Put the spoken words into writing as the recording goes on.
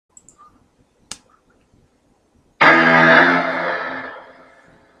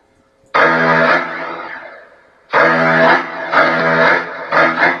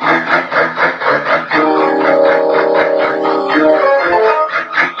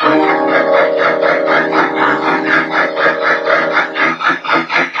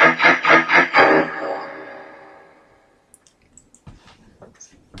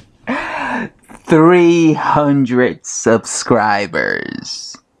300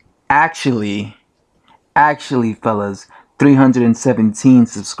 subscribers. Actually, fellas, 317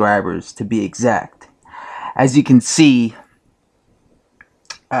 subscribers to be exact. As you can see,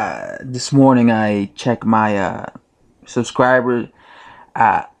 this morning I checked my subscriber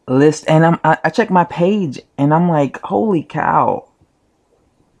list, and I checked my page, and I'm like, holy cow!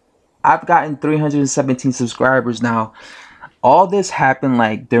 I've gotten 317 subscribers now. All this happened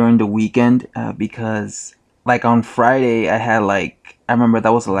like during the weekend because like on Friday I had like, I remember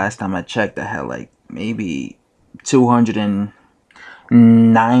that was the last time I checked, I had like maybe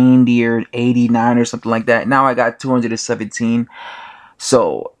 290 or 89 or something like that. Now I got 217.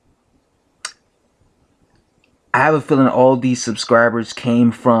 So I have a feeling all these subscribers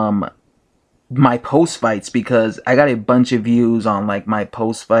came from my post fights, because I got a bunch of views on like my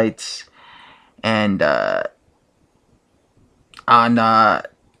post fights and on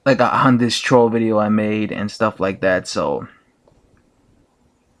this troll video I made and stuff like that. So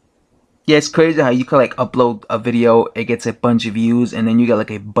yeah, it's crazy how you can like upload a video, it gets a bunch of views, and then you get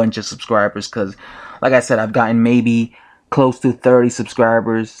like a bunch of subscribers. Because like I said, I've gotten maybe close to 30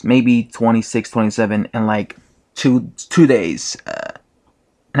 subscribers, maybe 26, 27 in like two days.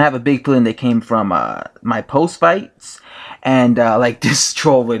 And I have a big feeling they came from my post fights and like this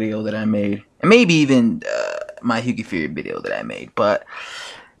troll video that I made, and maybe even my Hugo Fury video that I made. But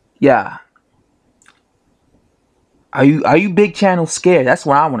yeah, are you big channel scared? That's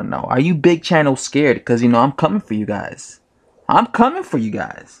what I want to know. Are you big channel scared? Because, you know, I'm coming for you guys. I'm coming for you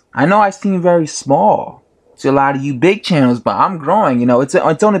guys. I know I seem very small to a lot of you big channels, but I'm growing. You know, it's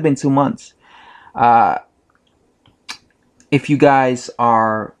only been 2 months. If you guys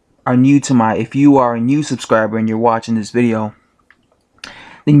are new to if you are a new subscriber and you're watching this video,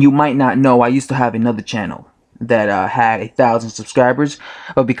 then you might not know I used to have another channel that had 1,000 subscribers,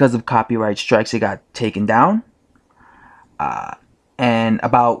 but because of copyright strikes, it got taken down. And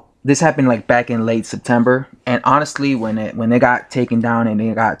this happened like back in late September. And honestly, when it got taken down and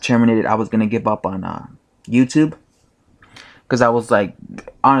it got terminated, I was gonna give up on YouTube, because I was like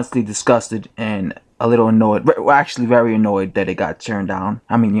honestly disgusted and a little annoyed. Well, actually very annoyed that it got turned down.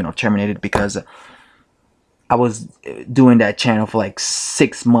 I mean, you know, terminated, because I was doing that channel for like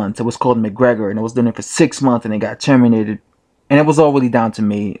 6 months. It was called McGregor, and I was doing it for 6 months, and it got terminated. And it was all really down to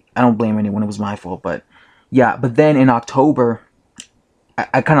me. I don't blame anyone. It was my fault. But yeah, but then in October,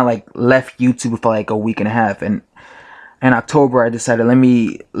 I kind of like left YouTube for like a week and a half. And in October, I decided, let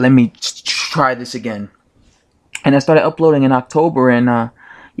me try this again. And I started uploading in October, and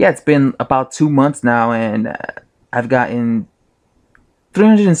yeah, it's been about 2 months now, and I've gotten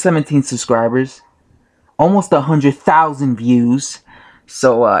 317 subscribers, almost 100,000 views.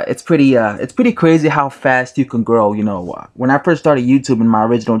 So it's pretty crazy how fast you can grow. You know, when I first started YouTube in my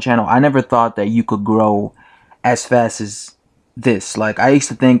original channel, I never thought that you could grow as fast as this. Like, I used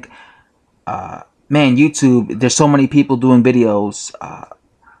to think, man, YouTube, there's so many people doing videos.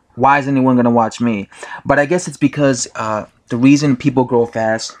 Why is anyone gonna watch me? But I guess it's because the reason people grow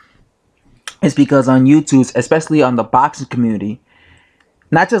fast is because on YouTube, especially on the boxing community,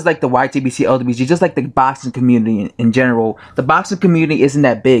 not just like the YTBC, LWG, just like the boxing community in general, the boxing community isn't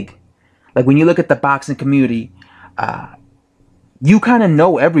that big. Like, when you look at the boxing community, you kind of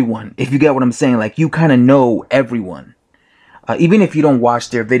know everyone, if you get what I'm saying. Like, you kind of know everyone. Even if you don't watch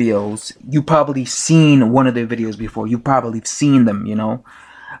their videos, you probably seen one of their videos before. You probably seen them, you know.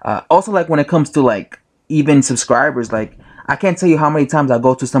 Also, like, when it comes to like even subscribers, like, I can't tell you how many times I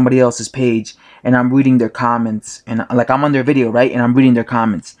go to somebody else's page and I'm reading their comments, and like, I'm on their video, right, and I'm reading their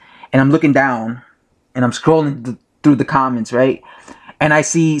comments, and I'm looking down and I'm scrolling through the comments, right, and I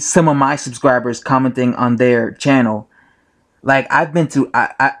see some of my subscribers commenting on their channel. Like, I've been to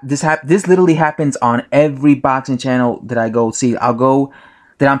this literally happens on every boxing channel that I go see. I'll go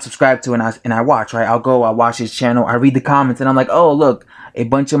that I'm subscribed to, and I watch, right? I watch his channel, I read the comments, and I'm like, oh, look, a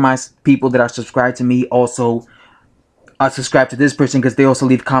bunch of my people that are subscribed to me also subscribe to this person, because they also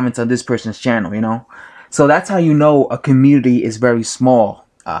leave comments on this person's channel, you know. So that's how you know a community is very small,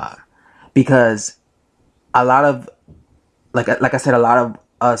 because a lot of like I said, a lot of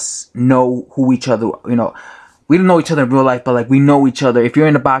us know who each other, you know. We don't know each other in real life, but like, we know each other. If you're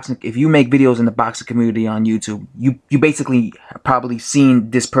in the boxing, if you make videos in the boxing community on YouTube, you basically probably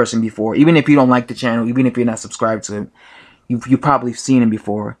seen this person before. Even if you don't like the channel, even if you're not subscribed to it, you probably seen him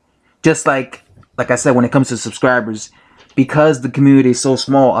before. Just like I said, when it comes to subscribers, because the community is so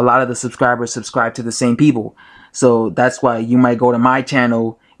small, a lot of the subscribers subscribe to the same people. So that's why you might go to my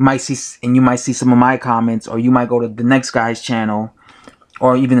channel, you might see some of my comments, or you might go to the next guy's channel,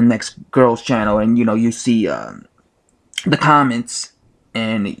 or even the next girl's channel, and, you know, you see the comments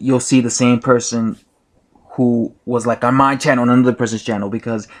and you'll see the same person who was like on my channel and another person's channel,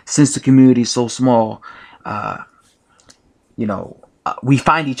 because since the community is so small, you know, we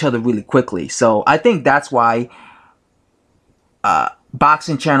find each other really quickly. So I think that's why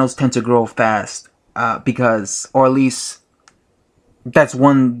boxing channels tend to grow fast, because, or at least that's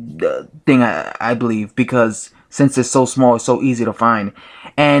one thing I believe, because since it's so small, it's so easy to find.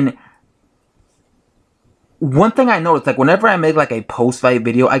 And one thing I noticed, like whenever I make like a post-fight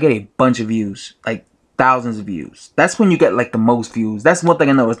video, I get a bunch of views, like thousands of views. That's when you get like the most views. That's one thing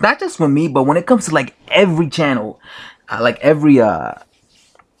I noticed. Not just for me, but when it comes to like every channel, like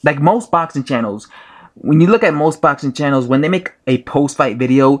most boxing channels, when you look at most boxing channels, when they make a post-fight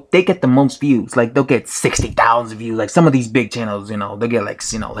video, they get the most views. Like they'll get 60,000 views. Like some of these big channels, you know, they'll get like,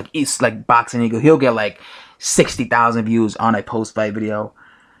 you know, like it's like Boxing Eagle, he'll get like 60,000 views on a post-fight video,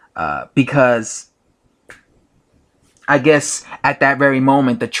 because I guess at that very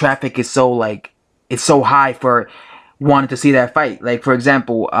moment the traffic is so like, it's so high for wanting to see that fight. Like for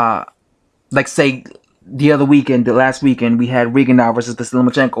example, like say the other weekend, the last weekend, we had Rigondeaux versus Vasiliy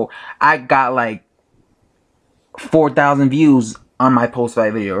Lomachenko. I got like 4,000 views on my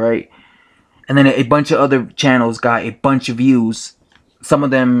post-fight video, right? And then a bunch of other channels got a bunch of views. Some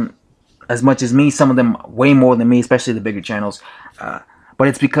of them as much as me, some of them way more than me, especially the bigger channels. But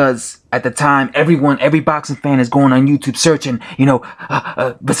it's because at the time, every boxing fan is going on YouTube searching, you know,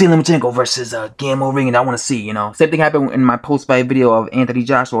 Vasiliy Lomachenko versus Guillermo Rigondeaux. I want to see, you know. Same thing happened in my post-fight video of Anthony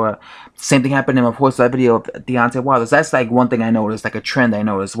Joshua. Same thing happened in my post-fight video of Deontay Wilder. So that's like one thing I noticed, like a trend I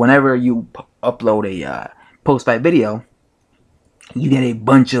noticed. Whenever you upload a post-fight video, you get a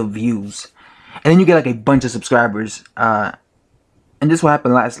bunch of views. And then you get like a bunch of subscribers. And this what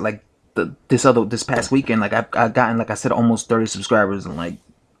happened last, like, this past weekend. Like I gotten, like I said, almost 30 subscribers in like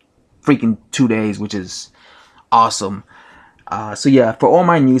freaking 2 days, which is awesome. So yeah, for all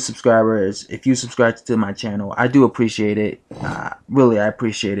my new subscribers, if you subscribe to my channel, I do appreciate it. Really, I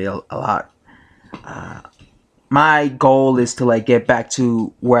appreciate it a lot. My goal is to like get back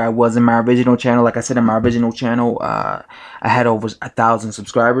to where I was in my original channel. Like I said, in my original channel, I had over 1,000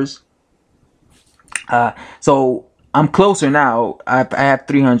 subscribers. So I'm closer now. I have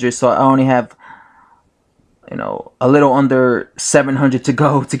 300, so I only have, you know, a little under 700 to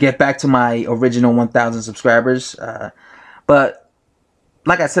go to get back to my original 1,000 subscribers. But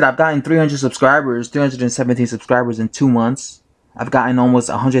like I said, I've gotten 300 subscribers, 317 subscribers in 2 months. I've gotten almost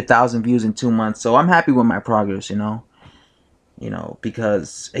 100,000 views in 2 months, so I'm happy with my progress, you know.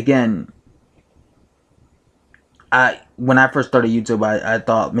 Because again, when I first started YouTube, I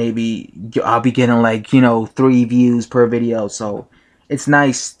thought maybe I'll be getting like, you know, 3 views per video. So it's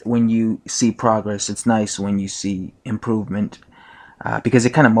nice when you see progress. It's nice when you see improvement, because it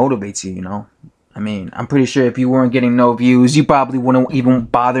kind of motivates you, you know. I mean, I'm pretty sure if you weren't getting no views, you probably wouldn't even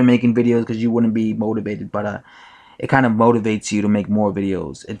bother making videos because you wouldn't be motivated. But it kind of motivates you to make more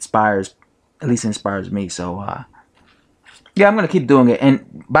videos. It at least inspires me. So yeah, I'm going to keep doing it.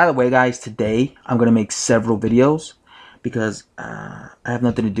 And by the way, guys, today I'm going to make several videos because I have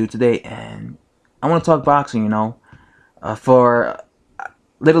nothing to do today. And I want to talk boxing, you know. For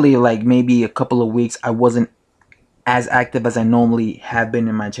literally like maybe a couple of weeks, I wasn't as active as I normally have been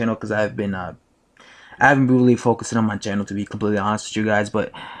in my channel because I haven't really focused on my channel, to be completely honest with you guys.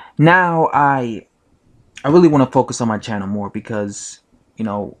 But now I really want to focus on my channel more because, you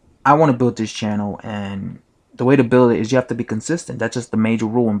know, I want to build this channel, and the way to build it is you have to be consistent. That's just the major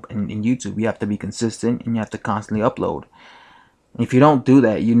rule in YouTube. You have to be consistent and you have to constantly upload. And if you don't do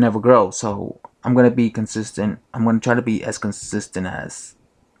that, you never grow. So I'm going to be consistent. I'm going to try to be as consistent as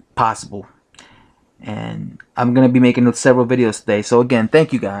possible. And I'm going to be making several videos today. So again,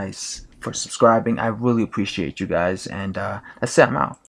 thank you guys for subscribing. I really appreciate you guys. And that's it. I'm out.